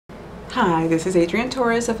Hi, this is Lt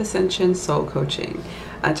Dorris of Ascension Soul Coaching.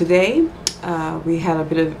 Today we had a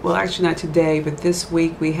bit of, well actually not today, but this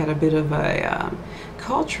week we had a bit of a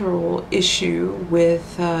cultural issue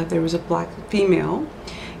with, there was a black female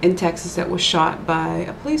in Texas that was shot by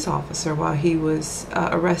a police officer while he was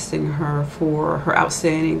arresting her for her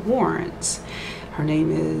outstanding warrants. Her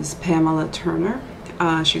name is Pamela Turner.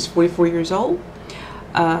 She was 44 years old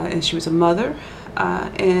and she was a mother.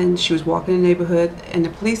 And she was walking in the neighborhood, and the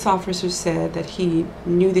police officer said that he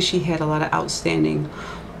knew that she had a lot of outstanding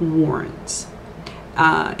warrants.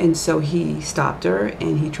 And so he stopped her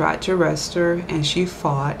and he tried to arrest her, and she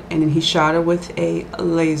fought, and then he shot her with a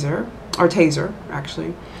laser, or taser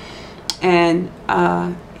actually, and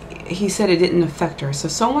he said it didn't affect her. So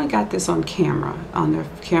someone got this on camera, on their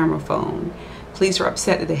camera phone. Police are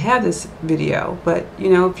upset that they have this video, but you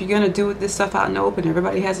know, if you're gonna do this stuff out in the open,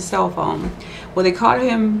 everybody has a cell phone. Well, they caught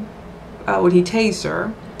him when he tased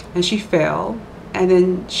her, and she fell, and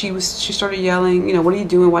then she started yelling, you know, what are you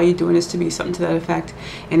doing? Why are you doing this to me? Something to that effect.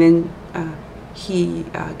 And then he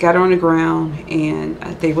got her on the ground, and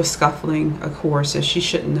they were scuffling, of course. So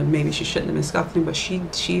maybe she shouldn't have been scuffling, but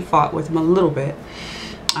she fought with him a little bit.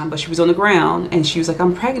 But she was on the ground, and she was like,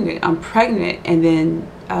 I'm pregnant, and then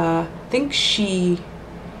I think she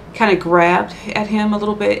kind of grabbed at him a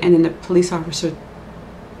little bit, and then the police officer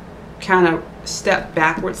kind of stepped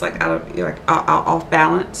backwards, like off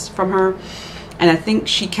balance from her, and I think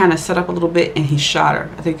she kind of set up a little bit, and he shot her.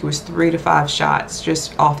 I think it was 3 to 5 shots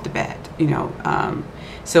just off the bat, you know.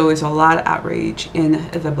 So there's a lot of outrage in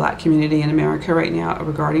the black community in America right now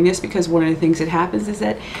regarding this, because one of the things that happens is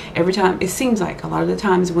that every time, it seems like a lot of the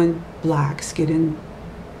times when blacks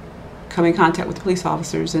come in contact with police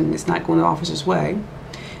officers and it's not going the officer's way,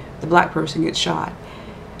 the black person gets shot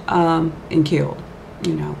and killed,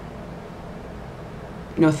 you know.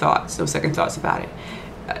 No thoughts, no second thoughts about it.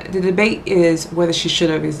 The debate is whether she should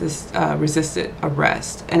have resisted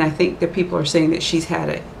arrest, and I think that people are saying that she's had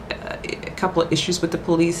a couple of issues with the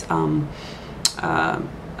police,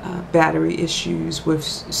 battery issues with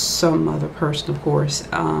some other person, of course,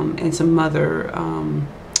 and some other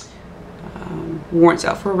warrants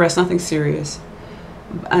out for arrest, nothing serious.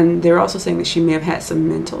 And they're also saying that she may have had some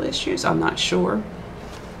mental issues. I'm not sure.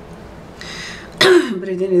 But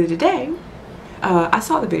at the end of the day, I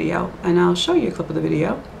saw the video, and I'll show you a clip of the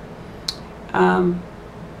video. And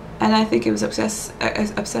I think it was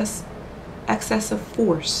excessive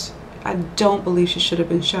force. I don't believe she should have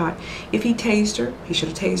been shot. If he tased her, he should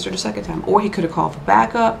have tased her the second time, or he could have called for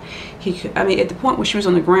backup. He could, I mean, at the point where she was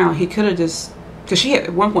on the ground, he could have just, because she had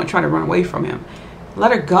at one point tried to run away from him. Let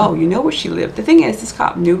her go. You know where she lived. The thing is, this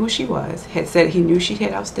cop knew who she was, had said he knew she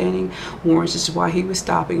had outstanding warrants. This is why he was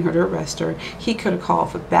stopping her to arrest her. He could have called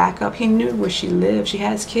for backup. He knew where she lived. She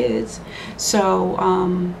has kids.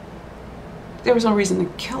 So there was no reason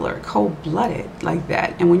to kill her cold-blooded like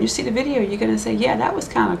that. And when you see the video, you're going to say, yeah, that was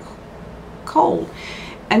kind of cold.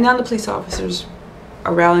 And now the police officers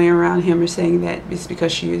are rallying around him, are saying that it's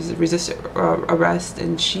because she resisted arrest,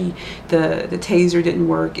 and the taser didn't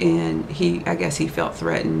work, and I guess he felt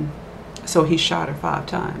threatened, so he shot her 5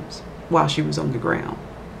 times while she was on the ground.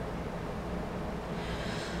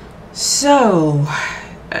 So,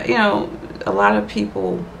 you know, a lot of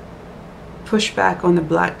people push back on the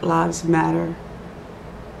Black Lives Matter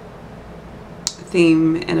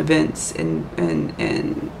theme and events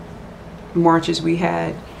and marches we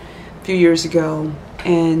had a few years ago,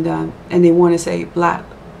 and they want to say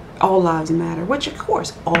all lives matter, which of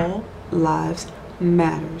course all lives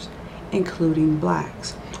matters, including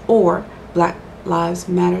blacks, or Black Lives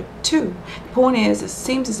Matter too. The point is, it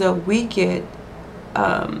seems as though we get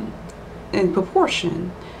in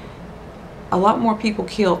proportion a lot more people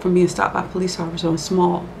killed from being stopped by police officers on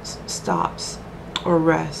small stops or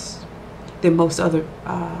arrests than most other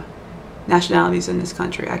nationalities in this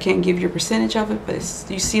country. I can't give you a percentage of it, but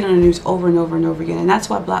you see it on the news over and over and over again. And that's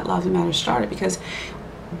why Black Lives Matter started, because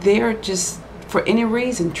they're just, for any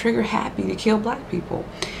reason, trigger happy to kill black people.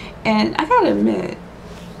 And I gotta admit,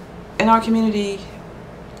 in our community,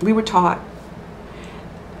 we were taught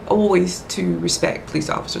always to respect police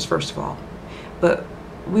officers, first of all. But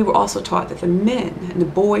we were also taught that the men and the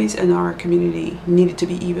boys in our community needed to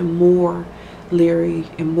be even more leery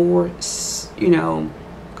and more, you know,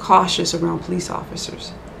 cautious around police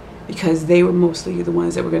officers, because they were mostly the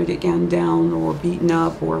ones that were going to get gunned down or beaten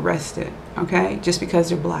up or arrested, okay? Just because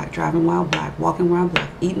they're black, driving while black, walking while black,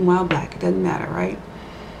 eating while black, it doesn't matter, right?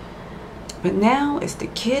 But now it's the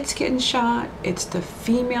kids getting shot, it's the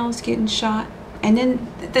females getting shot, and then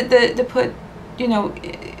to put, you know,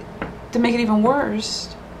 to make it even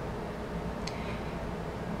worse,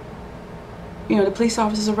 you know, the police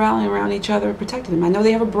officers are rallying around each other and protecting them. I know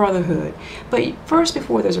they have a brotherhood, but first,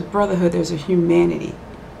 before there's a brotherhood, there's a humanity.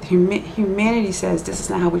 Humanity says this is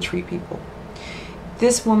not how we treat people.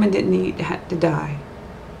 This woman didn't need to die.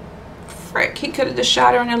 Frick, he could have just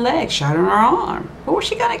shot her in the leg, shot her in her arm. Where was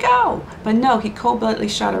she gonna go? But no, he cold-bloodedly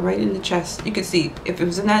shot her right in the chest. You could see, if it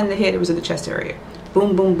was not in the head, it was in the chest area.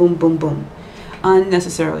 Boom, boom, boom, boom, boom.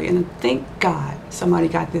 Unnecessarily. And thank God somebody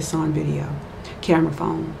got this on video, camera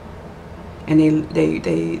phone. And they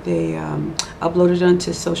uploaded it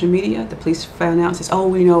onto social media. The police found out and says,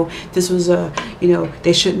 oh, you know, this was a, you know,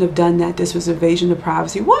 they shouldn't have done that. This was invasion of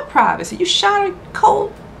privacy. What privacy? You shot her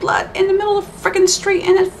cold blood in the middle of the freaking street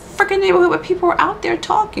in a freaking neighborhood where people were out there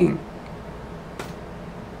talking.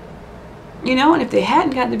 You know, and if they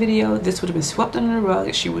hadn't gotten the video, this would have been swept under the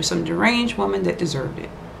rug. She was some deranged woman that deserved it.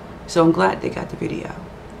 So I'm glad they got the video.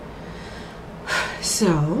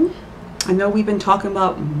 So I know we've been talking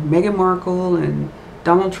about Meghan Markle and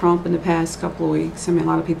Donald Trump in the past couple of weeks. I mean, a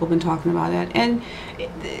lot of people have been talking about that. And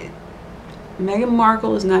Meghan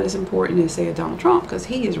Markle is not as important as, say, a Donald Trump, because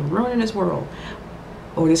he is ruining this world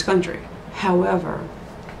or this country. However,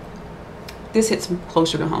 this hits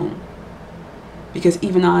closer to home, because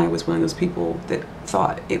even I was one of those people that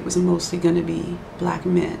thought it was mostly going to be black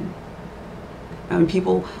men.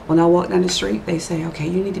 People, when I walk down the street, they say, okay,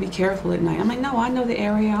 you need to be careful at night. I'm like, no, I know the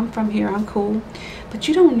area. I'm from here. I'm cool. But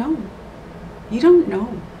you don't know. You don't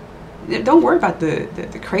know. Don't worry about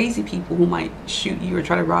the crazy people who might shoot you or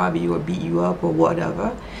try to rob you or beat you up or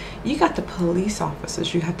whatever. You got the police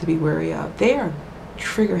officers you have to be wary of. They are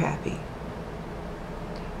trigger happy.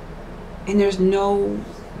 And there's no,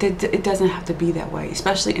 it doesn't have to be that way,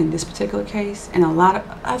 especially in this particular case. And a lot of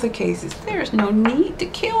other cases, there's no need to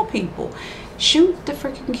kill people. Shoot to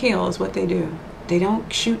freaking kill is what they do. They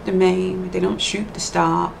don't shoot to maim. They don't shoot to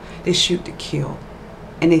stop. They shoot to kill.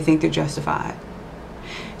 And they think they're justified.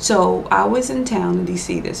 So I was in town in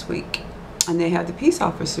DC this week, and they have the peace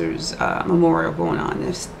officers memorial going on.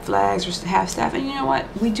 There's flags or half-staff, and you know what?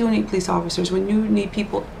 We do need police officers. We do need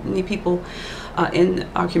people in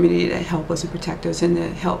our community to help us and protect us, and to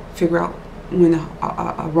help figure out when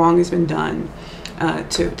a wrong has been done,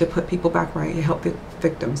 to put people back right, to help the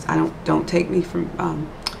victims. Don't take me from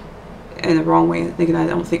in the wrong way, thinking I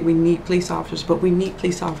don't think we need police officers, but we need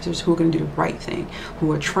police officers who are going to do the right thing,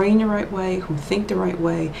 who are trained the right way, who think the right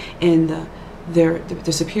way, and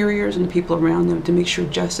the superiors and the people around them, to make sure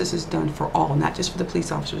justice is done for all, not just for the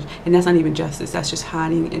police officers. And that's not even justice. That's just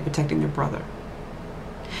hiding and protecting their brother.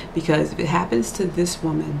 Because if it happens to this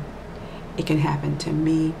woman, it can happen to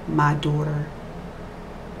me, my daughter,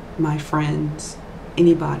 my friends,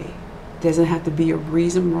 anybody. Doesn't have to be a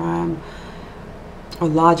reason, rhyme, or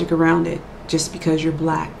logic around it. Just because you're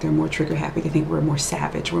black, they're more trigger happy. They think we're more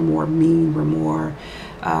savage, we're more mean, we're more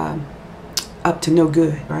up to no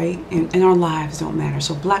good, right? And our lives don't matter.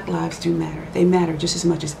 So black lives do matter. They matter just as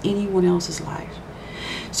much as anyone else's life.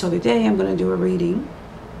 So today I'm going to do a reading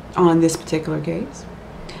on this particular case.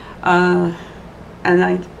 And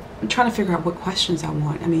I'm trying to figure out what questions I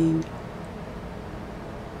want. I mean,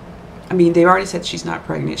 they already said she's not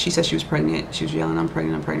pregnant. She said she was pregnant. She was yelling, I'm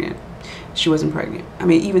pregnant, I'm pregnant. She wasn't pregnant. I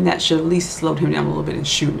mean, even that should at least slowed him down a little bit in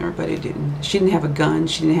shooting her, but it didn't. She didn't have a gun.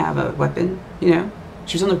 She didn't have a weapon, you know.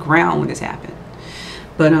 She was on the ground when this happened.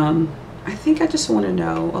 But I think I just want to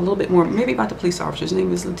know a little bit more, maybe about the police officer. His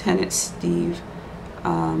name is Lt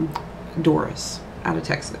Dorris out of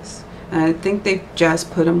Texas. And I think they just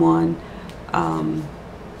put him on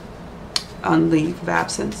leave of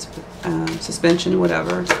absence, suspension,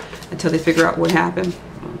 whatever, until they figure out what happened.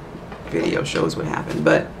 Video shows what happened,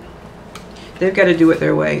 but they've got to do it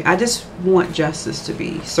their way. I just want justice to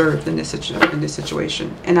be served in this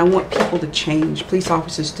situation, and I want people to change. Police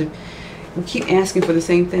officers to, we keep asking for the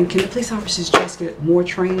same thing. Can the police officers just get more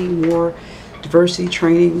training, more diversity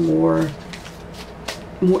training, more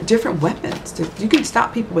different weapons? You can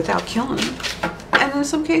stop people without killing them, and in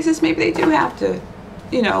some cases maybe they do have to.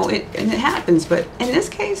 You know, and it happens, but in this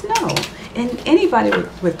case, no. And anybody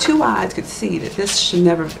with two eyes could see that this should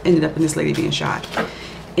never have ended up in this lady being shot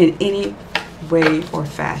in any way or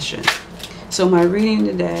fashion. So my reading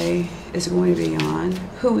today is going to be on,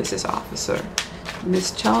 who is this officer?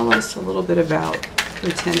 Miss, tell us a little bit about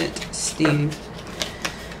Lt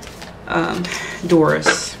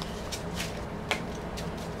Dorris.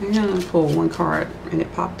 I'm gonna pull one card, and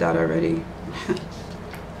it popped out already.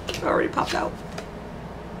 It already popped out.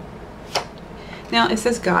 Now it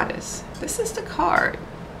says Goddess. This is the card.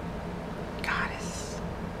 Goddess.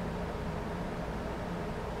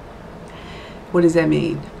 What does that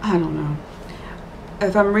mean? I don't know.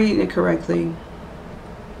 If I'm reading it correctly,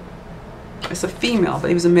 it's a female, but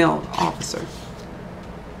he was a male officer.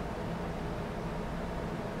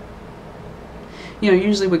 You know,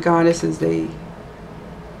 usually with goddesses, they,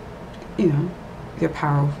 you know, they're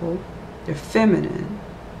powerful, they're feminine.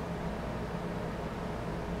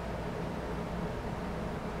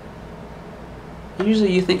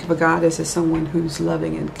 Usually you think of a goddess as someone who's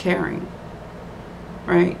loving and caring,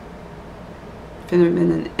 right?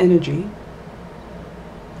 Feminine energy,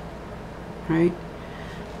 right?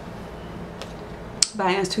 But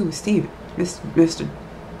I asked who was Stephen, Mr.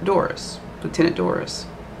 Dorris, Lt Dorris.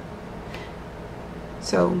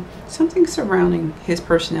 So something surrounding his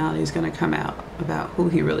personality is going to come out about who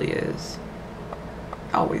he really is.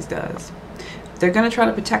 Always does. They're going to try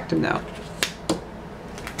to protect him though.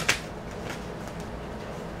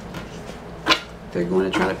 They're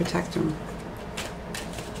going to try to protect him.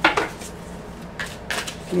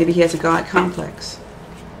 Maybe he has a God complex.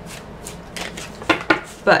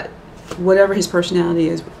 But whatever his personality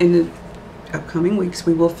is, in the upcoming weeks,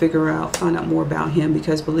 we will find out more about him,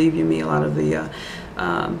 because believe you me, a lot of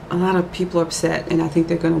people are upset, and I think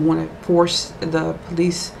they're going to want to force the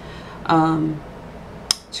police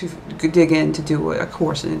to dig in to do a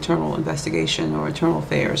course, an internal investigation or internal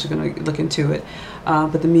affairs are going to look into it.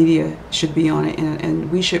 But the media should be on it,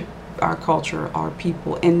 and we should, our culture, our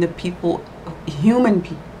people, and the people,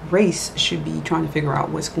 race should be trying to figure out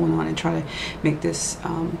what's going on and try to make this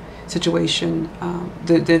situation,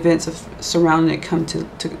 the events surrounding it come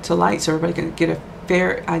to light, so everybody can get a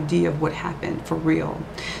fair idea of what happened for real.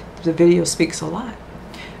 The video speaks a lot.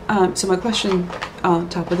 So my question on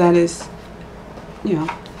top of that is, you know,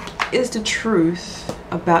 is the truth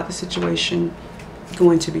about the situation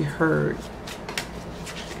going to be heard?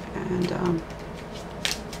 And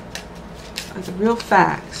the real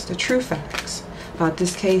facts, the true facts about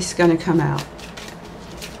this case going to come out.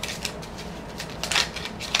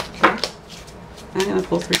 Okay. I'm going to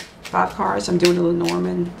pull 5 cards. I'm doing a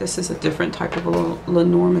Lenormand. This is a different type of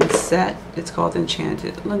Lenormand set. It's called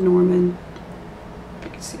Enchanted Lenormand. You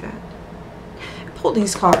can see that. I pulled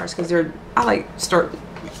these cards because I like start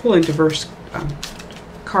pulling diverse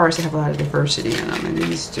cards that have a lot of diversity in them, and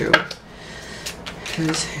these do.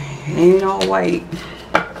 Because it ain't all white.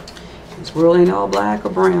 This world ain't all black or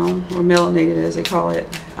brown or melanated, as they call it.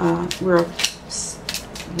 We're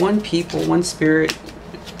one people, one spirit,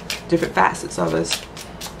 different facets of us.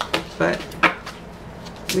 But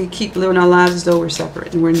we keep living our lives as though we're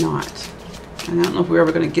separate, and we're not. And I don't know if we're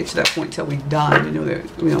ever going to get to that point until we die to know that,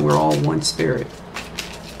 you know, we're all one spirit.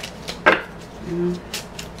 You know?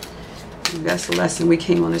 And that's the lesson we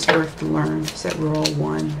came on this earth to learn, is that we're all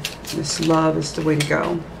one. This love is the way to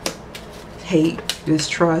go. Hate,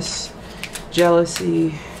 distrust,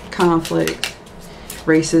 jealousy, conflict,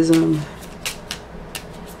 racism,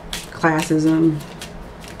 classism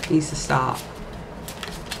needs to stop.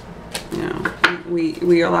 You know,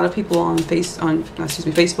 we are a lot of people on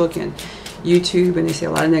Facebook and YouTube, and they say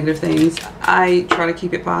a lot of negative things. I try to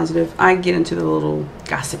keep it positive. I get into the little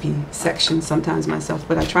gossipy section sometimes myself,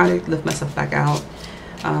 but I try to lift myself back out.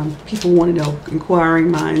 People want to know,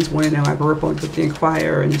 inquiring minds want to know. I grew up with the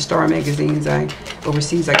Inquirer and the Star magazines.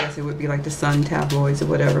 Overseas, I guess it would be like the Sun tabloids or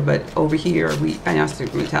whatever, but over here, I know it's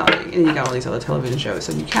mentality, and you got all these other television shows,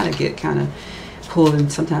 so you kind of get pulled in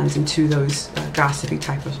sometimes into those gossipy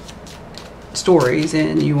type of stories,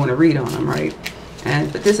 and you want to read on them, right?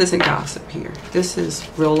 But this isn't gossip here. This is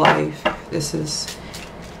real life. This is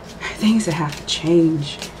things that have to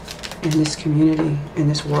change in this community, in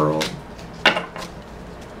this world.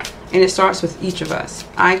 And it starts with each of us.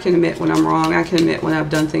 I can admit when I'm wrong. I can admit when I've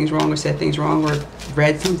done things wrong or said things wrong or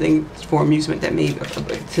read something for amusement that may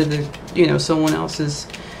to the, you know, someone else's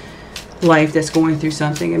life that's going through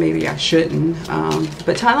something, and maybe I shouldn't.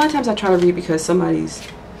 But a lot of times I try to read because somebody's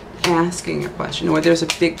asking a question, or there's a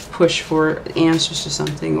big push for answers to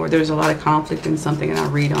something, or there's a lot of conflict in something, and I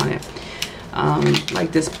read on it.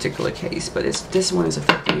 Like this particular case, but this one is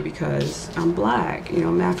affecting me because I'm black. You know,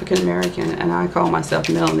 I'm African American, and I call myself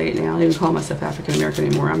melanated now. I don't even call myself African American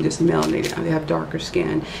anymore. I'm just melanated. I have darker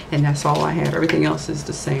skin, and that's all I have. Everything else is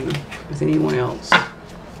the same as anyone else.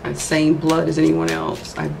 The same blood as anyone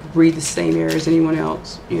else. I breathe the same air as anyone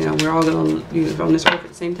else. You know, we're all gonna live on this earth at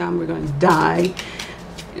the same time. We're gonna die.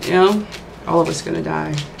 You know, all of us are gonna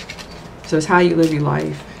die. So it's how you live your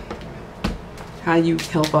life, how you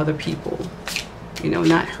help other people. You know,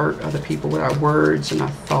 not hurt other people with our words and our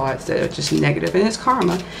thoughts that are just negative. And it's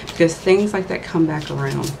karma, because things like that come back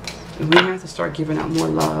around. And we have to start giving out more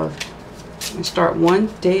love and start one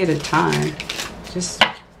day at a time. Just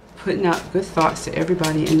putting out good thoughts to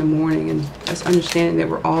everybody in the morning, and just understanding that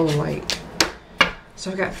we're all alike.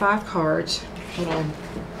 So I got 5 cards. Hold on.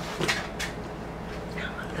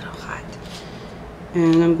 I'm a little hot.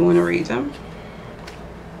 And I'm going to read them.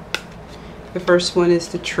 The first one is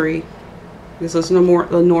the tree. This is no more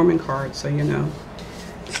the Norman card, so you know.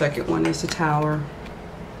 The second one is the tower.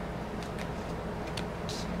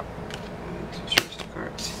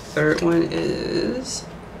 Third one is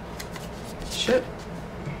ship.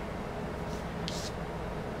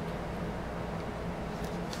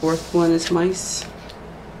 Fourth one is mice.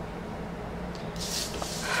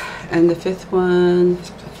 And the fifth one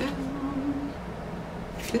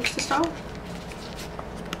is the star.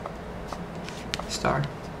 Star.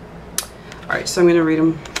 Alright, so I'm going to read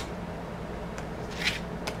them.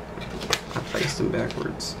 I placed them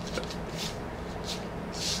backwards.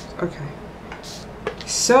 Okay.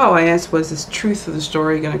 So I asked, was this truth of the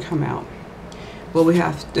story going to come out? Well, we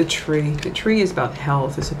have the tree. The tree is about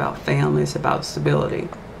health. It's about family. It's about stability.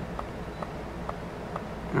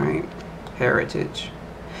 Right? Heritage.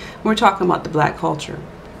 We're talking about the black culture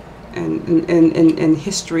and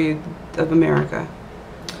history of America.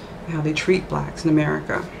 How they treat blacks in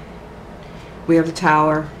America. We have the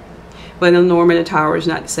tower. But in Norman, the tower is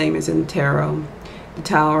not the same as in tarot. The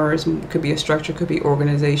tower could be a structure, could be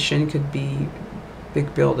organization, could be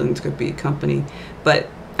big buildings, could be a company. But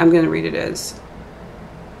I'm going to read it as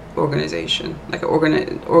organization. Like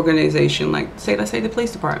an organization, like, let's say the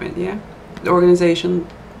police department, yeah? The organization,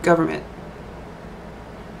 government.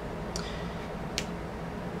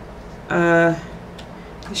 The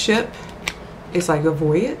ship is like a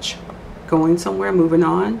voyage, going somewhere, moving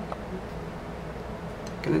on,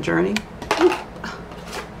 taking a journey. Ooh.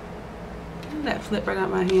 That flip right out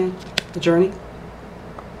of my hand. The journey.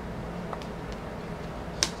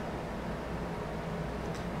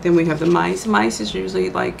 Then we have the mice. Mice is usually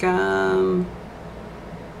like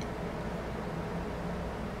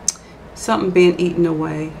something being eaten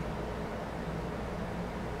away.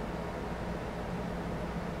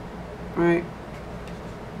 Right?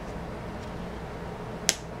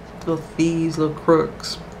 Little thieves, little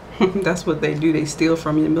crooks. That's what they do. They steal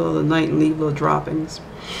from you in the middle of the night and leave little droppings.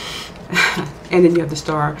 And then you have the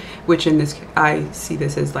star, which in this, I see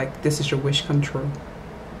this as like, this is your wish come true.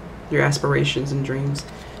 Your aspirations and dreams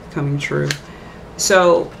coming true.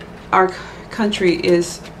 So our country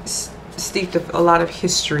is steeped of a lot of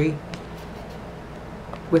history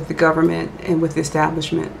with the government and with the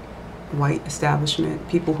establishment, white establishment,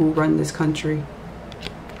 people who run this country.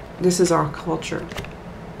 This is our culture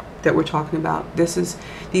that we're talking about.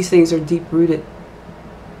 These things are deep rooted.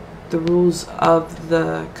 The rules of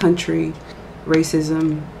the country,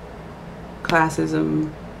 racism,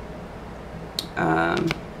 classism,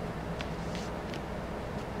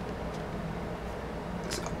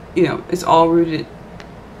 you know, it's all rooted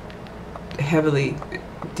heavily,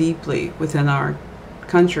 deeply within our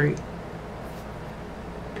country.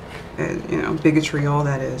 And, you know, bigotry, all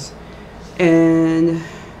that is. And,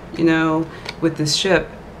 you know, with this ship,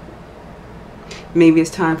 maybe it's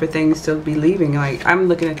time for things to be leaving. Like, I'm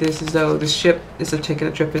looking at this as though the ship is taking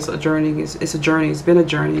a trip, it's a journey, it's a journey, it's been a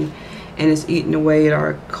journey, and it's eating away at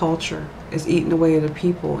our culture. It's eating away at the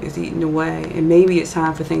people. It's eating away. And maybe it's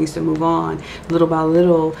time for things to move on. Little by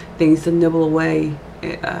little, things to nibble away,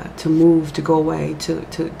 to move, to go away,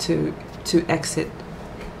 to exit,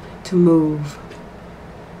 to move.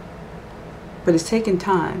 But it's taking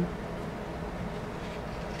time.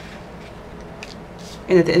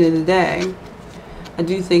 And at the end of the day, I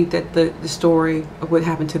do think that the story of what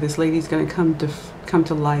happened to this lady is going to come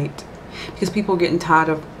to light, because people are getting tired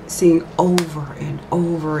of seeing over and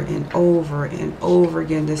over and over and over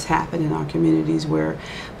again this happen in our communities, where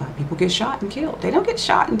people get shot and killed. They don't get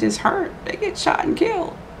shot and just hurt. They get shot and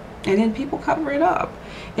killed, and then people cover it up.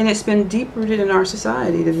 And it's been deep rooted in our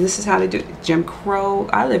society that this is how they do it. Jim Crow.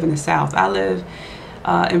 I live in the South. I was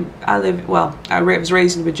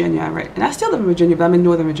raised in Virginia, and I still live in Virginia, but I'm in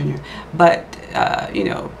Northern Virginia. But you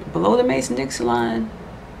know, below the Mason-Dixon line,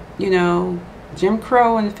 you know, Jim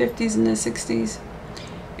Crow in the 50s and the 60s,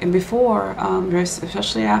 and before,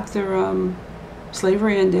 especially after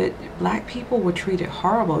slavery ended, black people were treated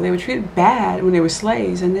horrible. They were treated bad when they were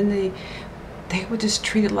slaves, and then they were just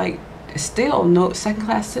treated like still no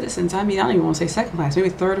second-class citizens. I mean, I don't even want to say second-class, maybe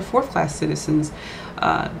third or fourth-class citizens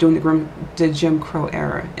during the Jim Crow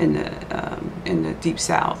era in the Deep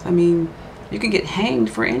South. I mean, you could get hanged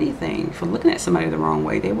for anything, for looking at somebody the wrong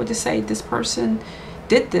way. They would just say this person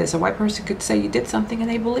did this. A white person could say you did something, and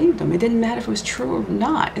they believed them. It didn't matter if it was true or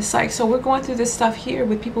not. It's like, so we're going through this stuff here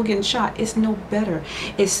with people getting shot. It's no better.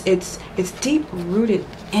 It's deep rooted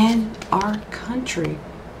in our country.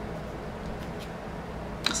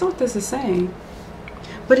 That's what this is saying.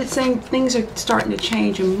 But it's saying things are starting to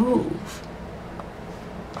change and move.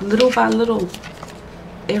 Little by little,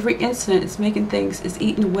 every incident is making things, is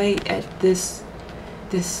eating away at this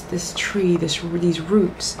this tree, these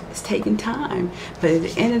roots. It's taking time, but at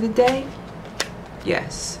the end of the day,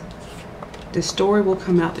 yes, the story will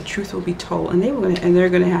come out, the truth will be told, and they're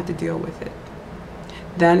gonna have to deal with it.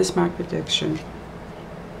 That is my prediction.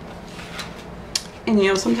 And you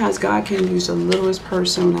know, sometimes God can use the littlest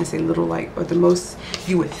person, when I say little, like, or the most,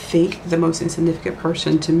 you would think, the most insignificant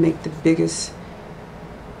person to make the biggest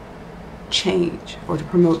change, or to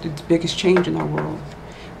promote the biggest change in our world.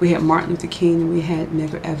 We had Martin Luther King, and we had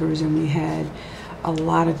Medgar Evers, and we had a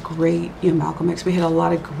lot of great, you know, Malcolm X. We had a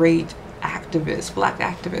lot of great activists, black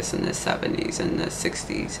activists in the 70s and the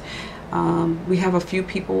 60s. We have a few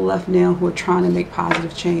people left now who are trying to make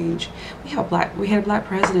positive change. We had a black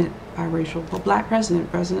president, biracial, but black president,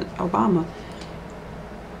 President Obama.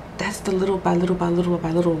 That's the little by little by little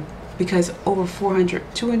by little, because over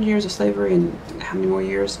 200 years of slavery, and how many more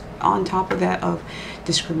years on top of that of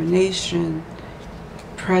discrimination,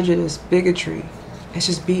 prejudice, bigotry. It's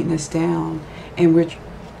just beating us down, and we're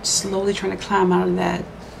slowly trying to climb out of that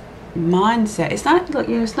mindset. It's not, look,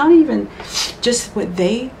 you know, it's not even just what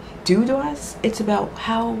they do to us. It's about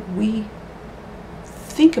how we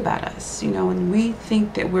think about us, you know, and we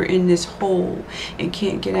think that we're in this hole and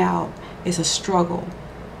can't get out. It's a struggle,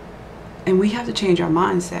 and we have to change our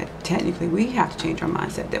mindset. Technically, we have to change our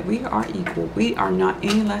mindset that we are equal. We are not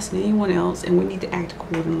any less than anyone else, and we need to act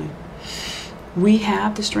accordingly. We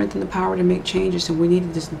have the strength and the power to make changes, and we need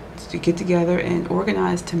to just to get together and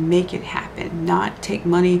organize to make it happen. Not take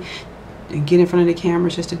money and get in front of the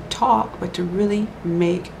cameras just to talk, but to really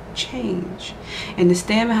make change, and to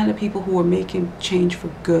stand behind the people who are making change for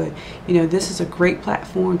good. You know, this is a great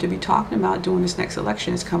platform to be talking about during this next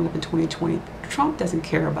election. It's coming up in 2020. Trump doesn't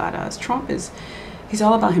care about us. He's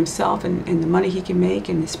all about himself and the money he can make,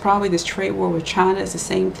 and it's probably this trade war with China is the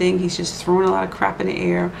same thing. He's just throwing a lot of crap in the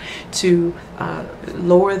air to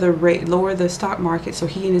lower the stock market, so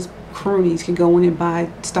he and his cronies can go in and buy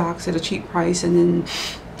stocks at a cheap price, and then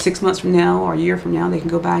 6 months from now or a year from now they can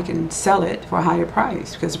go back and sell it for a higher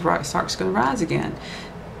price because the stock's going to rise again.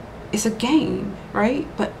 It's a game, right?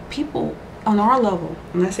 But people on our level,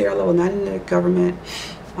 when I say our level, not in the government,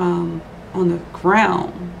 on the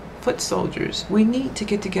ground, foot soldiers, we need to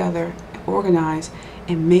get together, organize,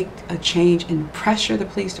 and make a change, and pressure the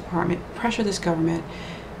police department, pressure this government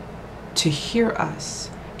to hear us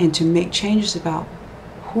and to make changes about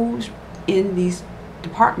who's in these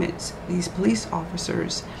departments, these police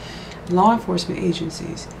officers, law enforcement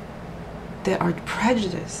agencies that are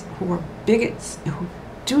prejudiced, who are bigots, and who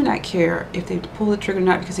do not care if they pull the trigger or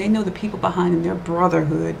not, because they know the people behind them, their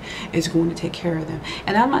brotherhood, is going to take care of them.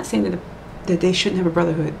 And I'm not saying that they shouldn't have a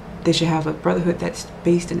brotherhood. They should have a brotherhood that's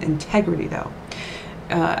based in integrity, though.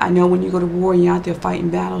 I know when you go to war and you're out there fighting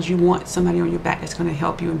battles, you want somebody on your back that's going to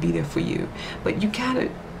help you and be there for you. But you gotta,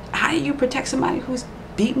 how do you protect somebody who's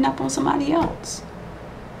beating up on somebody else,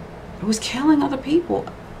 who's killing other people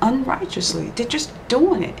unrighteously? They're just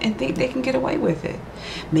doing it and think they can get away with it.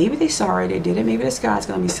 Maybe they're sorry they did it. Maybe this guy's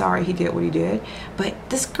gonna be sorry he did what he did. But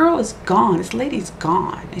this girl is gone. This lady's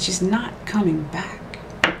gone, and she's not coming back.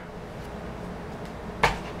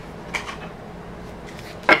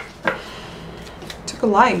 Took a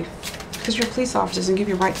life because you're police officers and give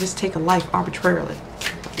you a right to just take a life arbitrarily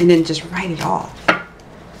and then just write it off.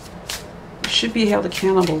 Should be held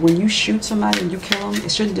accountable. When you shoot somebody and you kill them,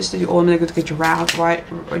 it shouldn't just be, oh, I'm gonna go get your route, right,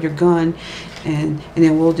 or your gun, and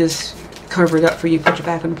then we'll just cover it up for you, put you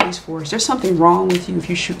back on the police force. There's something wrong with you if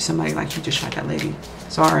you shoot somebody like you just shot that lady.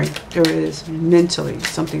 Sorry, there is mentally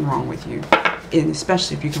something wrong with you, and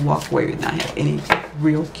especially if you can walk away and not have any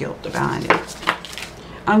real guilt behind it.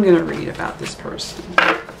 I'm gonna read about this person.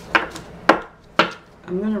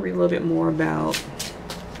 I'm gonna read a little bit more about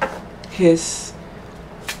his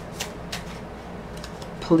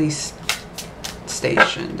police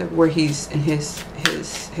station, where he's in his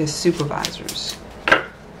supervisors,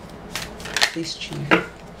 police chief.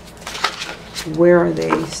 Where are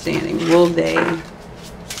they standing? Will they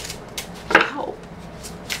help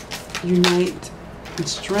unite and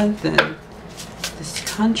strengthen this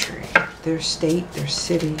country, their state, their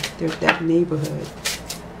city, that neighborhood?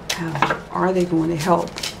 How are they going to help?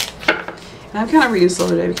 And I'm kind of reading slow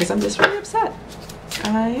today because I'm just really upset.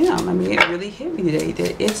 I am. I mean, it really hit me today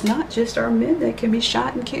that it's not just our men that can be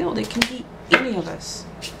shot and killed. It can be any of us.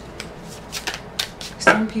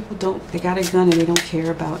 Some people don't, they got a gun and they don't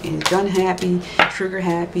care about it. Gun happy, trigger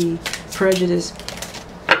happy, prejudice.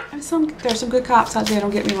 And there's some good cops out there,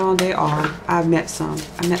 don't get me wrong, they are. I've met some.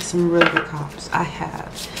 I met some really good cops. I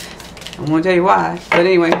have. I won't tell you why. But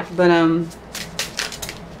anyway, but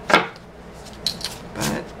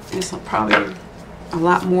it's probably a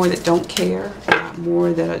lot more that don't care, a lot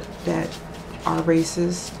more that are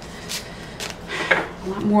racist. A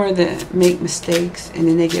lot more that make mistakes and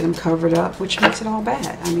then they get them covered up, which makes it all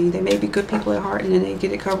bad. I mean, they may be good people at heart and then they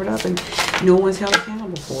get it covered up and no one's held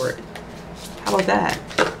accountable for it. How about that?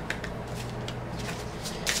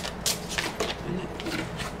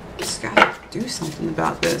 Just gotta do something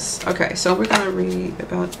about this. Okay, so we're gonna read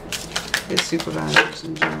about his supervisors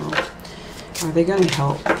in general. Are they gonna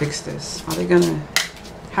help fix this? Are they gonna,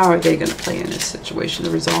 how are they gonna play in this situation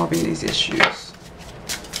of resolving these issues?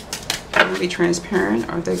 Be transparent,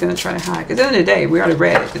 or are they going to try to hide? Because at the end of the day, we already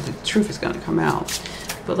read it, that the truth is going to come out.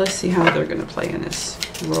 But let's see how they're going to play in this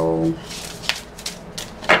role.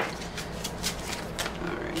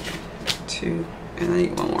 Alright, 2, and I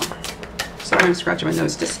need one more. Sorry, I'm scratching my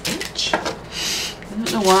nose. This itch. I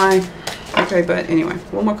don't know why. Okay, but anyway,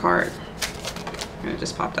 one more card. And it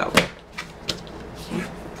just popped out.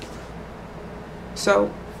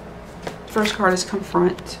 So, first card is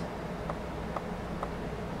confront.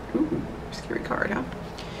 Ooh. Scary card, huh?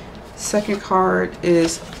 Second card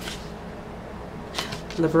is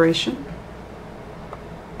liberation.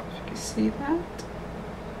 If you can see that.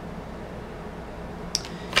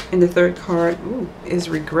 And the third card, ooh, is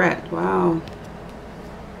regret. Wow.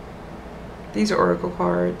 These are oracle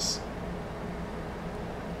cards.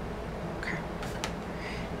 Okay.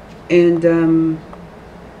 And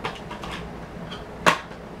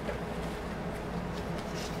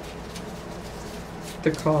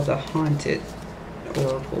they're called the haunted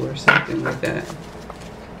oracle or something like that.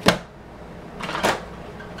 I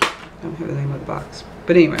don't have the name of the box.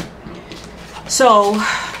 But anyway. So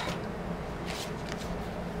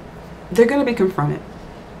they're going to be confronted.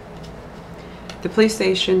 The police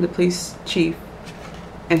station, the police chief,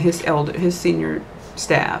 and his senior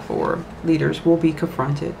staff or leaders will be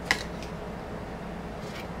confronted.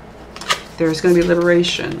 There's going to be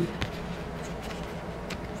liberation.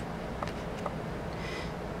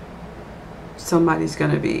 Somebody's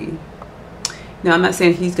going to be, now I'm not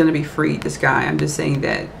saying he's going to be freed, this guy. I'm just saying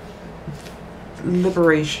that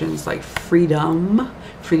liberations like freedom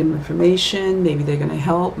of information. Maybe they're going to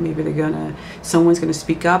help. Maybe they're going to, someone's going to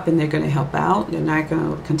speak up and they're going to help out. They're not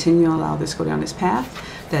going to continue to allow this to go down this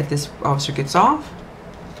path, that this officer gets off.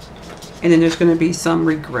 And then there's going to be some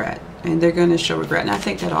regret, and they're going to show regret. And I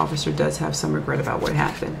think that officer does have some regret about what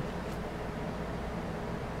happened.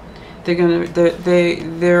 They're gonna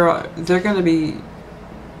be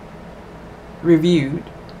reviewed,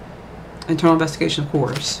 internal investigation, of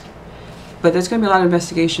course, but there's gonna be a lot of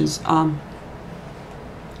investigations on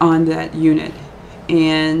that unit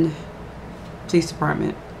and police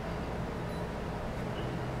department.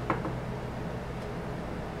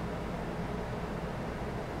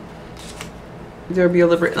 There'll be a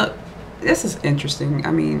liberate. Look, this is interesting.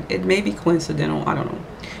 I mean, it may be coincidental. I don't know.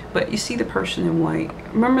 But you see the person in white.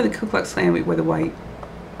 Remember the Ku Klux Klan with the white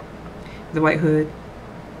hood?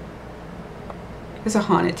 It's a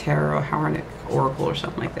haunted tarot, a haunted oracle or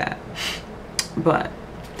something like that. But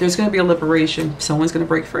there's going to be a liberation. Someone's going to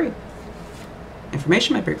break free.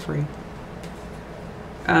 Information might break free.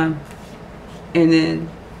 And then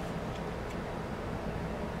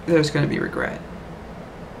there's going to be regret.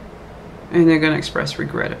 And they're going to express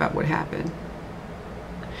regret about what happened.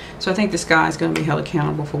 So I think this guy is going to be held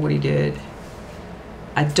accountable for what he did.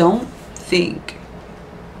 I think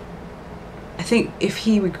if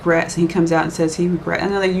he regrets and he comes out and says he regrets, I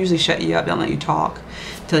know they usually shut you up, don't let you talk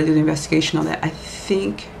until they do the investigation on that. I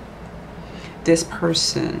think this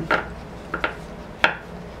person,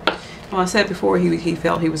 well, I said before he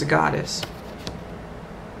felt he was a goddess.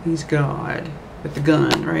 He's God with the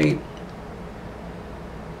gun, right?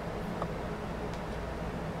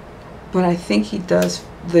 But I think he does,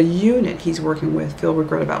 the unit he's working with, feel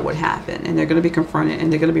regret about what happened. And they're going to be confronted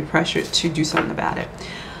and they're going to be pressured to do something about it.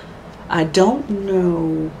 I don't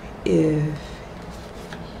know if,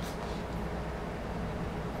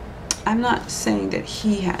 I'm not saying that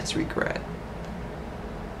he has regret.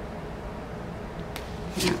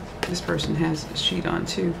 Yeah, this person has a sheet on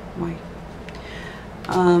too, white.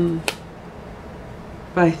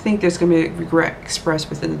 But I think there's going to be regret expressed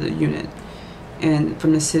within the unit. And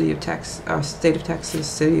from the city of Texas, state of Texas,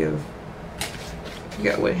 city of, I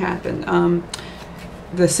forget what happened.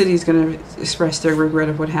 The city is going to express their regret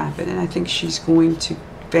of what happened, and I think she's going to,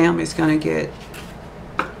 family's going to get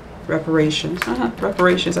reparations.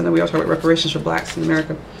 Reparations. I know we all talk about reparations for blacks in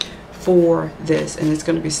America for this, and it's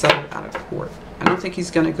going to be settled out of court. I don't think he's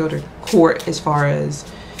going to go to court as far as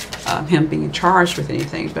him being charged with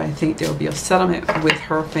anything, but I think there will be a settlement with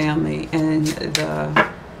her family and the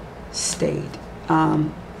state.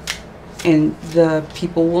 And the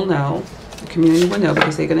people will know The community will know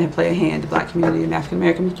because they're going to play a hand. The black community and African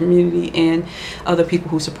American community and other people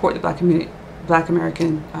who support the black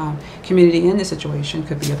American community in this situation,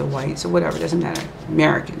 could be other whites or whatever, it doesn't matter.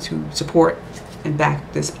 Americans who support and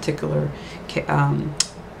back this particular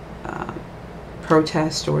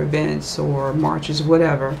protest or events or marches,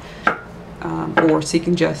 whatever, or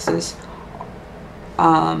seeking justice,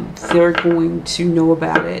 they're going to know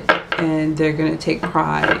about it, and they're going to take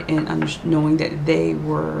pride in knowing that they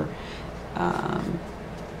were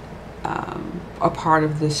a part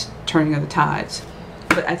of this turning of the tides.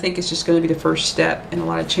 But I think it's just going to be the first step in a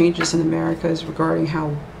lot of changes in America is regarding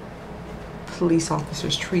how police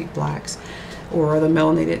officers treat blacks or other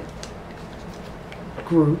melanated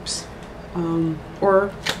groups,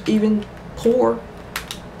 or even poor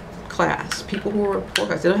class, people who are poor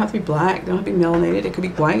class. They don't have to be black, they don't have to be melanated, it could be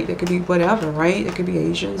white, it could be whatever, right? It could be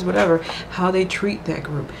Asians, whatever, how they treat that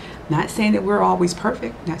group. Not saying that we're always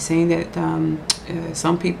perfect, not saying that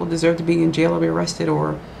some people deserve to be in jail or be arrested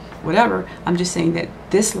or whatever. I'm just saying that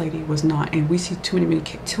this lady was not, and we see too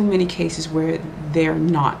many cases where they're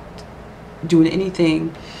not doing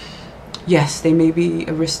anything. Yes, they may be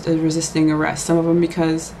resisting arrest. Some of them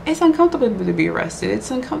because it's uncomfortable to be arrested.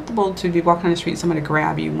 It's uncomfortable to be walking on the street and somebody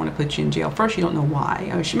grab you and want to put you in jail. First, you don't know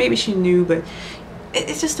why. Or maybe she knew, but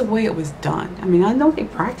it's just the way it was done. I mean, I know they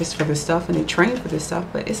practice for this stuff and they train for this stuff,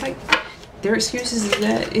 but it's like their excuses is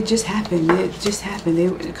that it just happened. It just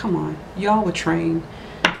happened. Come on, y'all were trained.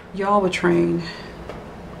 Y'all were trained,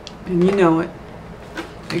 and you know it.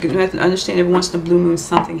 You can understand every once in a blue moon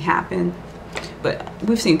something happened. But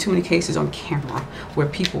we've seen too many cases on camera where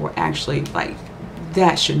people were actually like,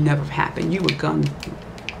 that should never have happened. You were gun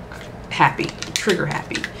happy, trigger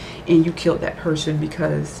happy, and you killed that person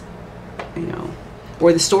because, you know,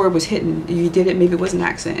 or the story was hidden. You did it, maybe it was an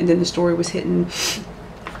accident, and then the story was hidden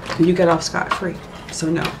and you got off scot-free. So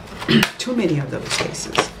no, too many of those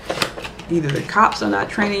cases. Either the cops are not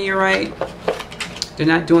training you right, they're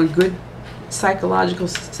not doing good psychological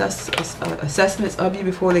assessments of you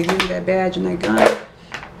before they give you that badge and that gun,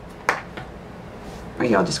 or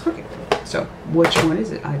y'all just crooked. So which one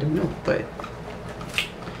is it? I don't know, but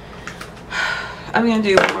I'm gonna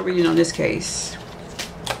do one more reading on this case.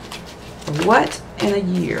 What in a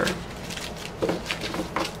year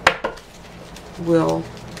will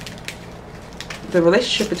the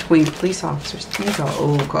relationship between police officers, these are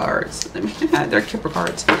old cards, they're Kipper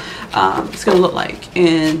cards, it's going to look like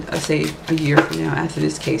in, say, a year from now after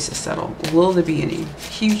this case is settled? Will there be any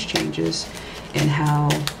huge changes in how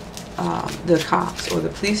the cops or the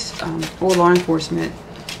police or law enforcement,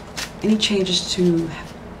 any changes to,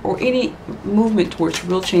 or any movement towards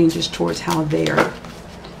real changes towards how they are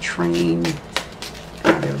trained,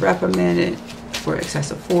 how they're reprimanded for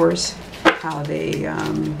excessive force, how they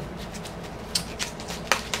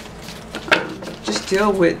just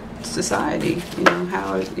deal with society,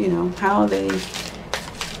 how they are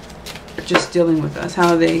just dealing with us,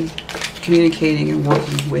 how are they communicating and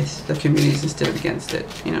working with the communities instead of against it.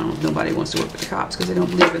 Nobody wants to work with the cops because they don't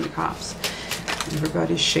believe in the cops.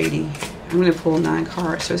 Everybody's shady. I'm going to pull 9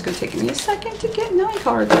 cards, so it's going to take me a second to get 9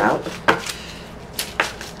 cards out.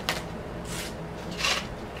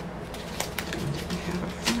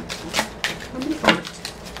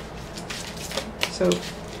 So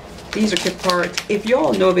these are Kipper cards. If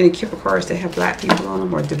y'all know of any Kipper cards that have black people on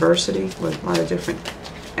them or diversity with a lot of different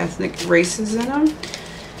ethnic races in them,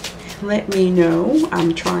 let me know.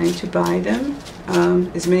 I'm trying to buy them,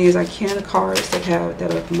 as many as I can, of cards that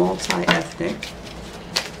are multi-ethnic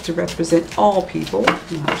to represent all people,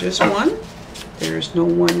 not just one. There's no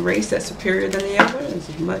one race that's superior than the other,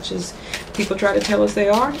 as much as people try to tell us they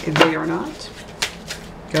are, and they are not.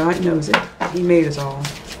 God knows it. He made us all.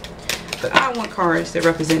 But I want cards that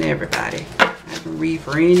represent everybody. I can read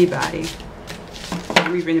for anybody. I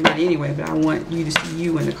can read for anybody anyway, but I want you to see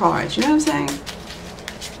you in the cards. You know what I'm saying?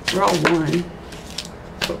 We're all one,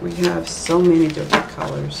 but we have so many different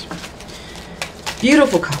colors.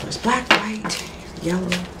 Beautiful colors. Black, white, yellow,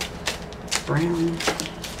 brown,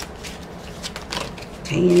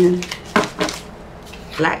 tan,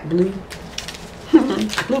 black, blue.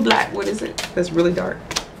 Blue, black, what is it? That's really dark.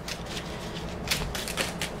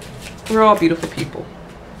 We're all beautiful people,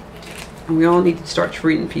 and we all need to start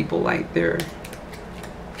treating people like they're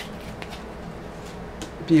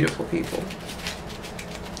beautiful people.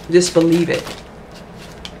 Just believe it.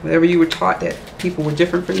 Whatever you were taught that people were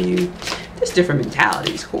different from you, there's different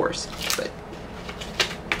mentalities, of course, but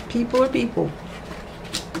people are people.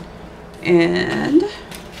 And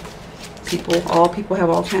all people have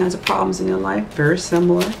all kinds of problems in their life, very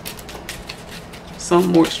similar. Some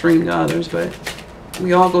more extreme than others, but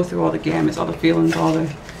we all go through all the gamuts, all the feelings, all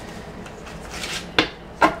the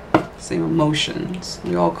same emotions.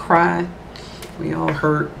 We all cry. We all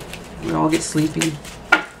hurt. We all get sleepy.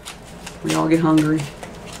 We all get hungry.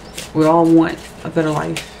 We all want a better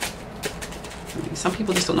life. I mean, some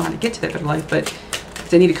people just don't know how to get to that better life, but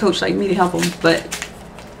they need a coach like me to help them. But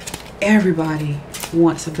everybody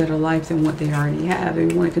wants a better life than what they already have. They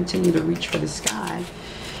want to continue to reach for the sky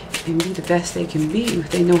and be the best they can be if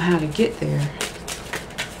they know how to get there.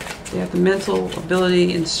 They have the mental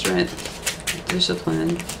ability and strength,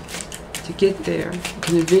 discipline to get there. They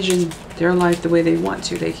can envision their life the way they want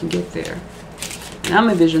to. They can get there. And I'm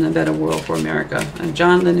envisioning a better world for America. And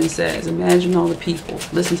John Lennon says, imagine all the people.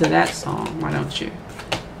 Listen to that song, why don't you?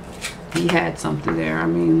 He had something there. I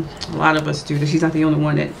mean, a lot of us do this. He's not the only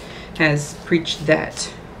one that has preached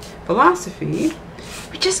that philosophy.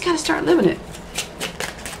 We just got to start living it.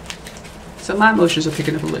 So my emotions are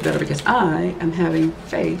picking up a little bit better because I am having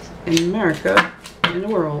faith in America and in the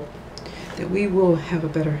world that we will have a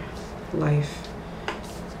better life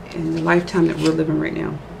in the lifetime that we're living right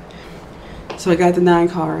now. So I got the 9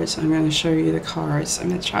 cards. I'm going to show you the cards. I'm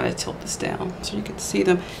going to try to tilt this down so you can see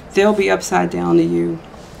them. They'll be upside down to you.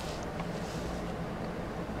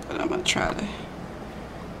 But I'm going to try to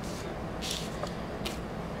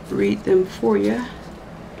read them for you.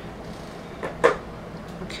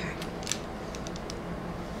 Okay.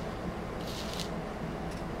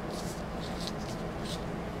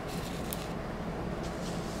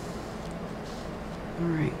 All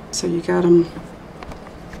right. So you got them.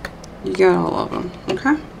 You got all of them,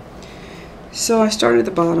 okay? So I started at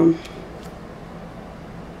the bottom.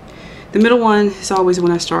 The middle one is always the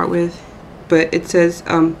one I start with, but it says,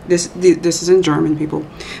 this is in German, people,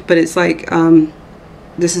 but it's like,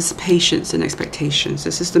 this is patience and expectations.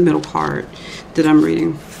 This is the middle card that I'm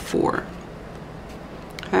reading for,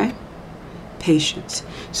 okay? Patience.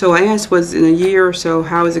 So I asked, was in a year or so,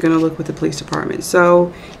 how is it going to look with the police department?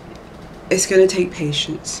 So it's going to take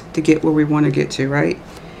patience to get where we want to get to, right?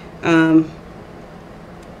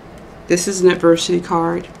 This is an adversity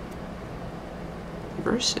card.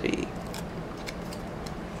 Adversity.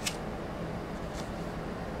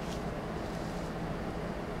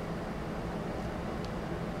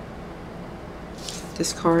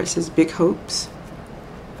 This card says big hopes.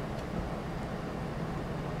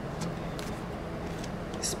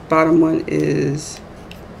 This bottom one is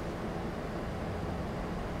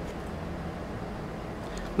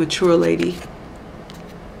mature lady.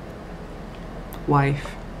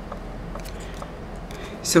 Wife.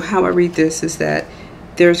 So how I read this is that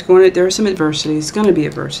there's some adversity. It's going to be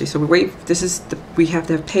adversity. So we have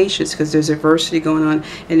to have patience because there's adversity going on,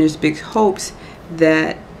 and there's big hopes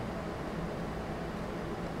that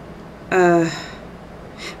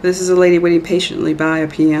this is a lady waiting patiently by a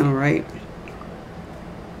piano, right?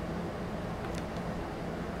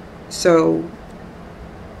 So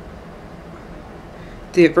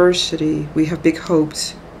the adversity, we have big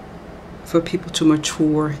hopes for people to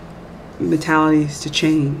mature, mentalities to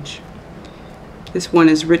change. This one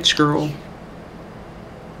is rich girl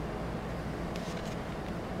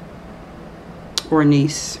or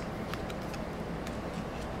niece.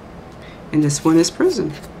 And this one is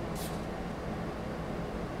prison.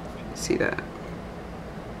 See that?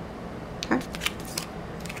 Okay.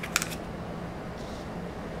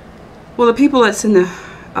 Well, the people that's in the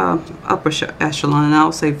upper echelon, and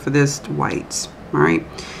I'll say for this, whites, all right?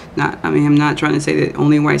 I'm not trying to say that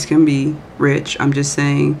only whites can be rich. I'm just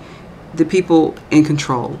saying the people in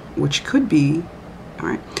control, which could be, all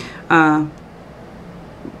right.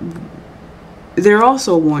 They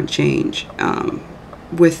also want change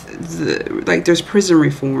with there's prison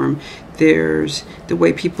reform. There's the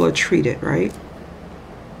way people are treated, right?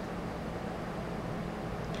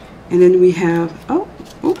 And then we have,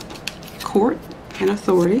 court and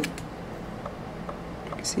authority.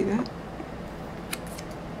 See that?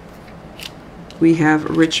 We have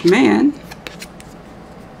rich man,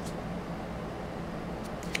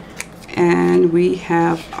 and we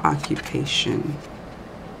have occupation.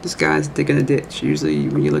 This guy's digging a ditch. Usually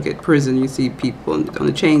when you look at prison, you see people on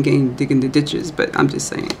the chain gang digging the ditches, but I'm just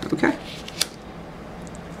saying, okay?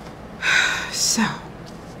 So,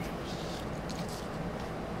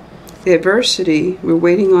 the adversity, we're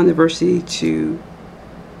waiting on adversity to,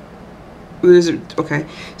 okay,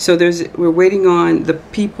 so we're waiting on the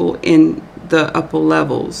people in the upper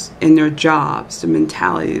levels in their jobs, the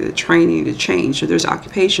mentality, the training to change. So there's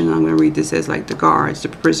occupation. I'm going to read this as like the guards, the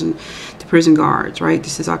prison guards, right?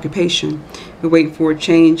 This is occupation. We're waiting for a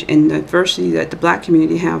change in the adversity that the black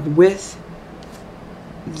community have with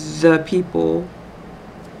the people,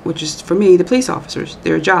 which is for me, the police officers,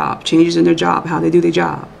 their job, changes in their job, how they do their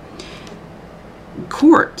job.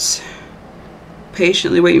 Courts.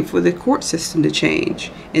 patiently waiting for the court system to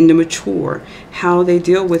change and to mature how they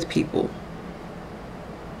deal with people.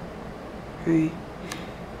 Okay.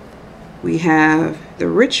 We have the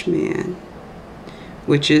rich man,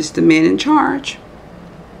 which is the man in charge.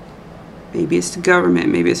 Maybe it's the government,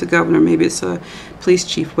 maybe it's a governor, maybe it's a police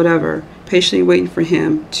chief, whatever. Patiently waiting for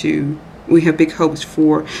him to, we have big hopes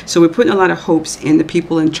for. So we're putting a lot of hopes in the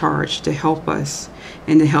people in charge to help us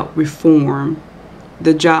and to help reform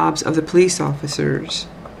the jobs of the police officers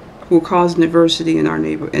who are causing adversity in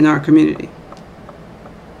our community.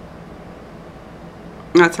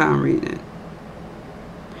 That's how I'm reading it.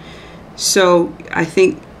 So I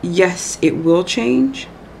think, yes, it will change.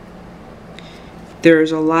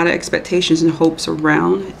 There's a lot of expectations and hopes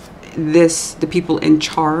around this, the people in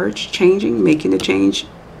charge changing, making the change,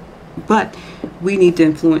 but we need to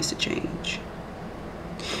influence the change.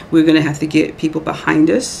 We're going to have to get people behind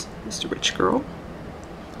us. It's the rich girl.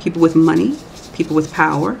 People with money, people with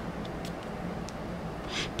power,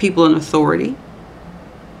 people in authority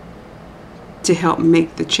to help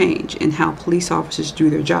make the change in how police officers do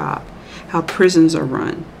their job, how prisons are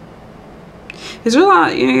run. There's a lot,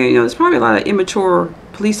 there's probably a lot of immature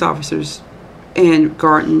police officers and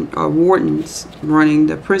wardens running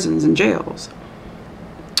the prisons and jails,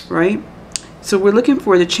 right? So we're looking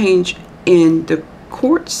for the change in the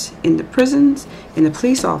courts, in the prisons, in the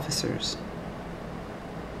police officers.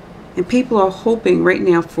 And people are hoping right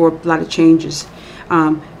now for a lot of changes.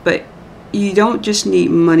 But you don't just need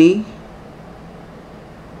money.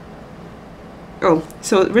 Oh,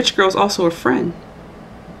 so rich girl's also a friend.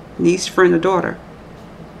 Niece, friend, or daughter.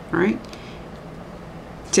 Right?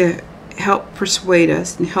 To help persuade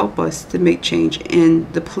us and help us to make change in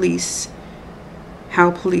the police,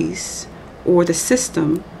 how police, or the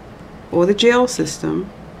system, or the jail system,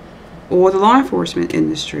 or the law enforcement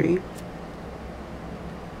industry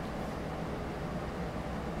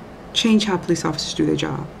change how police officers do their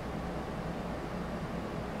job.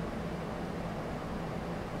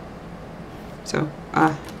 So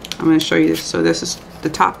I'm going to show you this. So this is the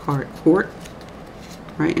top card: court,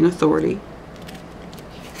 right, and authority,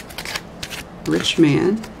 rich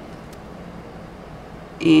man,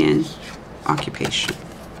 and occupation.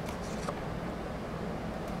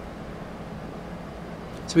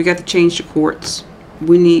 So we got to change the courts.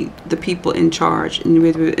 We need the people in charge, and we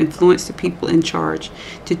have to influence the people in charge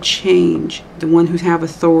to change, the one who have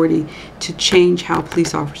authority to change how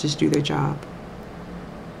police officers do their job.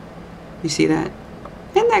 You see that?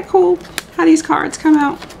 Isn't that cool how these cards come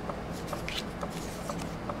out?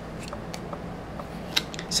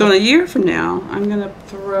 So in a year from now, I'm going to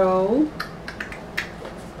throw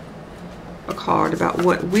a card about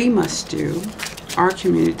what we must do. Our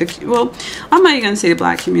community, well, I'm not even going to say the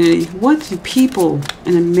black community. What do people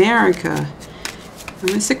in America, I'm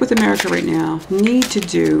going to stick with America right now, need to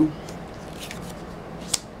do?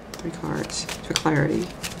 3 cards for clarity.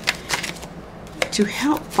 To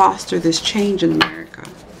help foster this change in America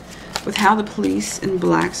with how the police and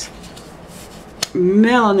blacks,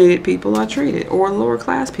 melanated people are treated, or lower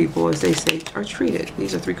class people, as they say, are treated.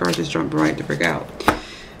 These are 3 cards just jumped right to figure out.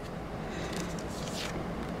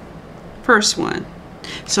 First one.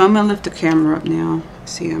 So I'm going to lift the camera up now.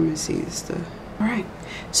 See, I'm going to see this stuff. Alright.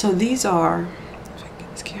 So these are, if I can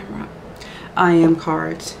get this camera up, I am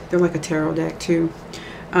cards. They're like a tarot deck too.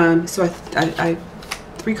 So I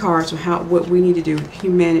 3 cards on what we need to do.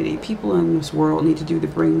 Humanity. People in this world need to do to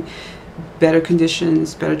bring better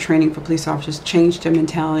conditions, better training for police officers, change their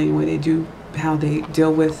mentality and the way they do, how they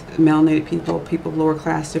deal with melanated people, people of lower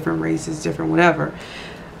class, different races, different whatever.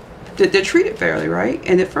 They're treated fairly, right?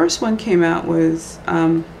 And the first one came out was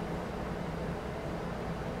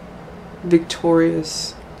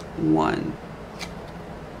Victorious One.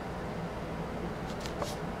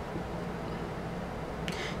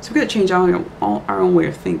 So we got to change our own way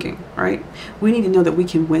of thinking, right? We need to know that we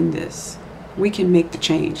can win this. We can make the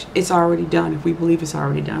change. It's already done if we believe it's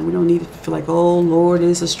already done. We don't need to feel like, oh Lord,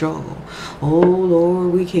 it's a struggle. Oh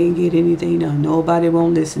Lord, we can't get anything done. Nobody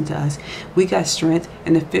won't listen to us. We got strength.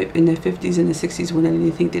 In the 50s and the 60s, when they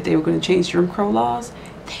didn't think that they were going to change Jim Crow laws,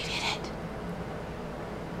 they did it.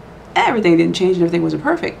 Everything didn't change and everything wasn't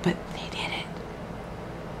perfect, but they did it.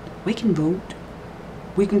 We can vote.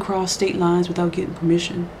 We can cross state lines without getting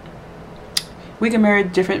permission. We can marry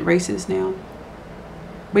different races now.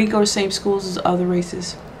 We can go to the same schools as other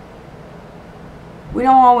races. We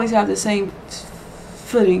don't always have the same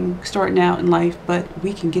footing starting out in life, but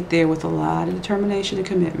we can get there with a lot of determination and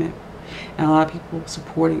commitment, and a lot of people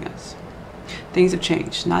supporting us. Things have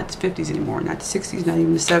changed. Not the 50s anymore, not the 60s, not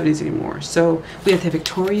even the 70s anymore. So we have to have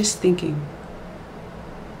victorious thinking.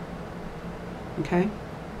 Okay?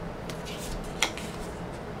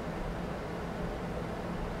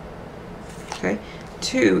 Okay.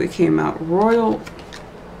 2, it came out Royal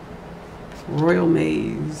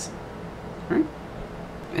Maze. Right?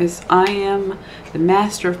 It's I am the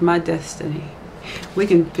master of my destiny. We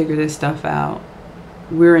can figure this stuff out.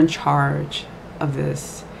 We're in charge of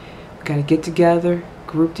this. We got to get together,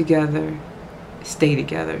 group together, stay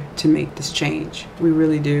together to make this change. We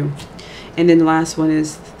really do. And then the last one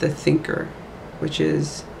is the thinker, which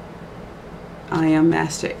is I am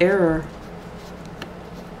master error.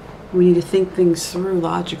 We need to think things through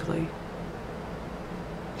logically.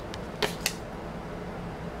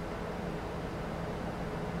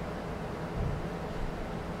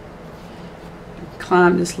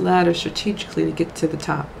 Climb this ladder strategically to get to the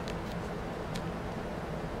top.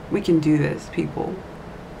 We can do this, people.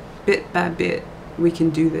 Bit by bit, we can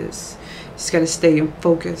do this. Just got to stay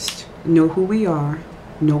focused. Know who we are.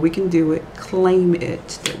 Know we can do it. Claim it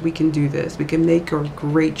that we can do this. We can make a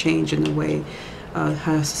great change in the way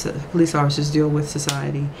how police officers deal with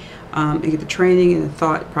society. And get the training and the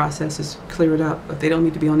thought processes cleared up. If they don't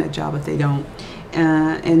need to be on that job, if they don't.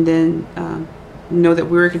 And then know that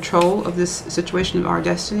we're in control of this situation of our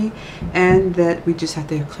destiny, and that we just have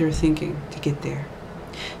to have clear thinking to get there.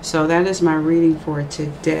 So that is my reading for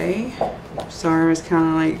today. Sorry, I was kind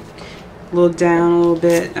of like a little down a little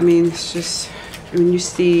bit. I mean, it's just when you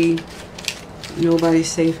see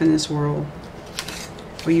nobody's safe in this world,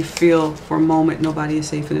 or you feel for a moment nobody is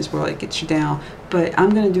safe in this world, it gets you down. But I'm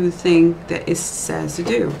going to do the thing that it says to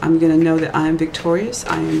do. I'm going to know that I am victorious.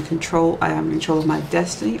 I am in control. I am in control of my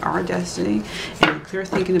destiny, our destiny, and clear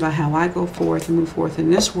thinking about how I go forth and move forth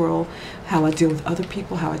in this world, how I deal with other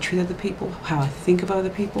people, how I treat other people, how I think of other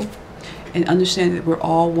people, and understand that we're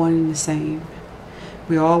all one and the same.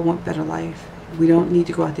 We all want better life. We don't need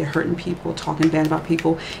to go out there hurting people, talking bad about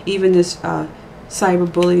people. Even this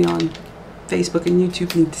cyberbullying on Facebook and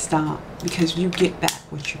YouTube need to stop, because you get back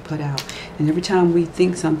what you put out. And every time we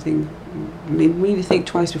think something, maybe we need to think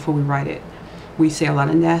twice before we write it. We say a lot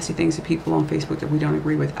of nasty things to people on Facebook that we don't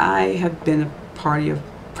agree with. I have been a party of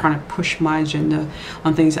trying to push my agenda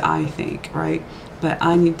on things that I think, right? But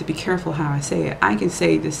I need to be careful how I say it. I can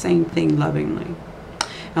say the same thing lovingly.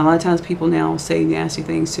 And a lot of times people now say nasty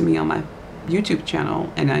things to me on my YouTube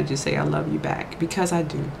channel, and I just say I love you back, because I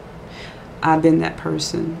do. I've been that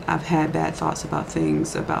person. I've had bad thoughts about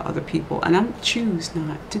things, about other people, and I choose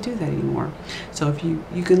not to do that anymore. So if you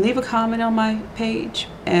can leave a comment on my page,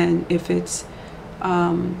 and if it's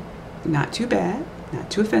not too bad, not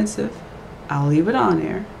too offensive, I'll leave it on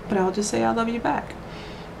there, but I'll just say I love you back.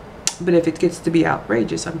 But if it gets to be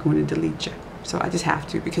outrageous, I'm going to delete you. So I just have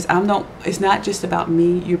to, because it's not just about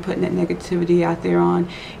me you're putting that negativity out there on.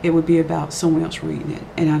 It would be about someone else reading it,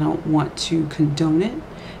 and I don't want to condone it.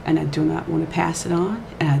 And I do not want to pass it on,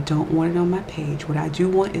 and I don't want it on my page. What I do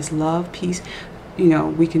want is love, peace. You know,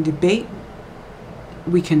 we can debate,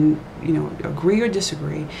 we can, you know, agree or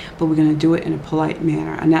disagree, but we're going to do it in a polite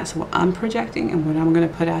manner. And that's what I'm projecting and what I'm going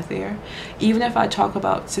to put out there. Even if I talk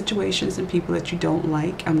about situations and people that you don't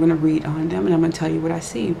like, I'm going to read on them, and I'm going to tell you what I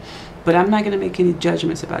see. But I'm not going to make any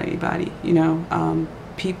judgments about anybody, you know.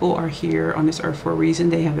 People are here on this earth for a reason.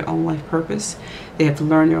 They have their own life purpose. They have to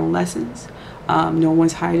learn their own lessons. No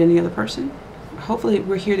one's hired any other person. Hopefully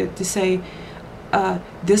we're here to say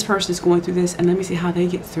this person is going through this, and let me see how they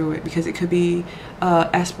get through it, because it could be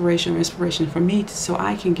aspiration or inspiration for me so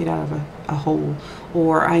I can get out of a hole,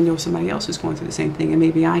 or I know somebody else who's going through the same thing and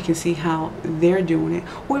maybe I can see how they're doing it,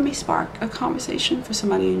 or it may spark a conversation for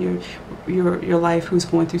somebody in your life who's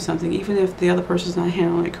going through something, even if the other person's not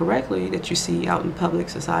handling it correctly, that you see out in public,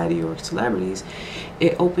 society, or celebrities.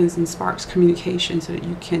 It opens and sparks communication so that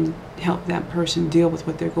you can help that person deal with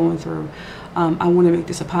what they're going through. I want to make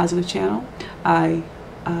this a positive channel. I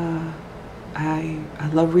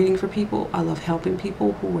love reading for people. I love helping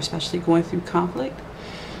people who are especially going through conflict.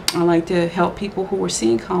 I like to help people who are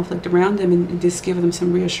seeing conflict around them and just give them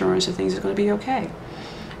some reassurance that things are going to be okay.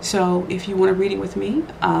 So if you want a reading with me,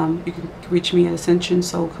 you can reach me at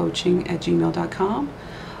ascensionsoulcoaching@gmail.com.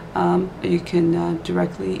 You can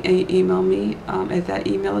directly email me at that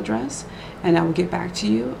email address, and I will get back to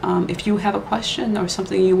you. If you have a question or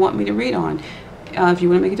something you want me to read on, if you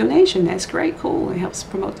want to make a donation, that's great, cool. It helps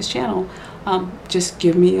promote this channel. Just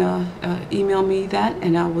give me email me that,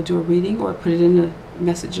 and I will do a reading, or put it in the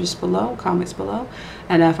messages below, comments below,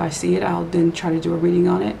 and if I see it, I'll then try to do a reading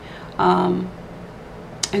on it.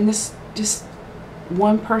 And this just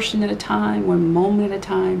one person at a time, one moment at a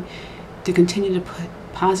time, to continue to put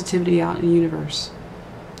positivity out in the universe.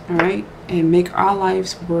 All right, and make our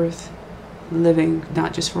lives worth living,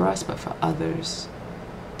 not just for us but for others,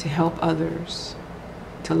 to help others,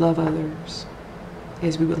 to love others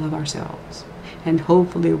as we would love ourselves. and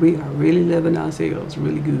hopefully we are really living ourselves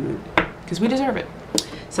really good, because we deserve it.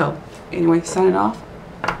 So anyway, signing off.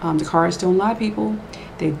 The cards don't lie, people.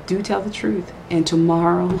 They do tell the truth. And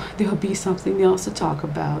tomorrow there'll be something else to talk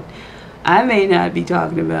about. I may not be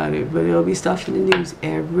talking about it, but there'll be stuff in the news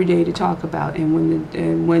every day to talk about. And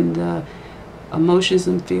when the emotions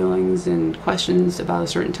and feelings and questions about a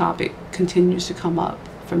certain topic continues to come up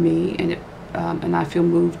for me, and I feel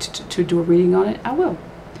moved to do a reading on it, I will.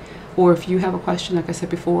 Or if you have a question, like I said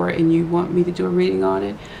before, and you want me to do a reading on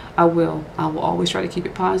it, I will. I will always try to keep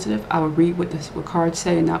it positive. I will read what cards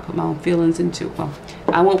say and not put my own feelings into. Well,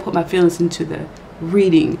 I won't put my feelings into the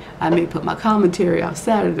reading. I may put my commentary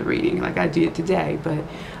outside of the reading, like I did today. But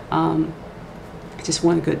I just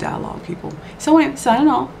want a good dialogue, people. So anyway, signing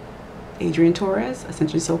off. Lt Dorris,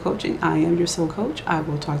 Ascension Soul Coaching. I am your soul coach. I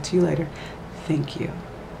will talk to you later. Thank you.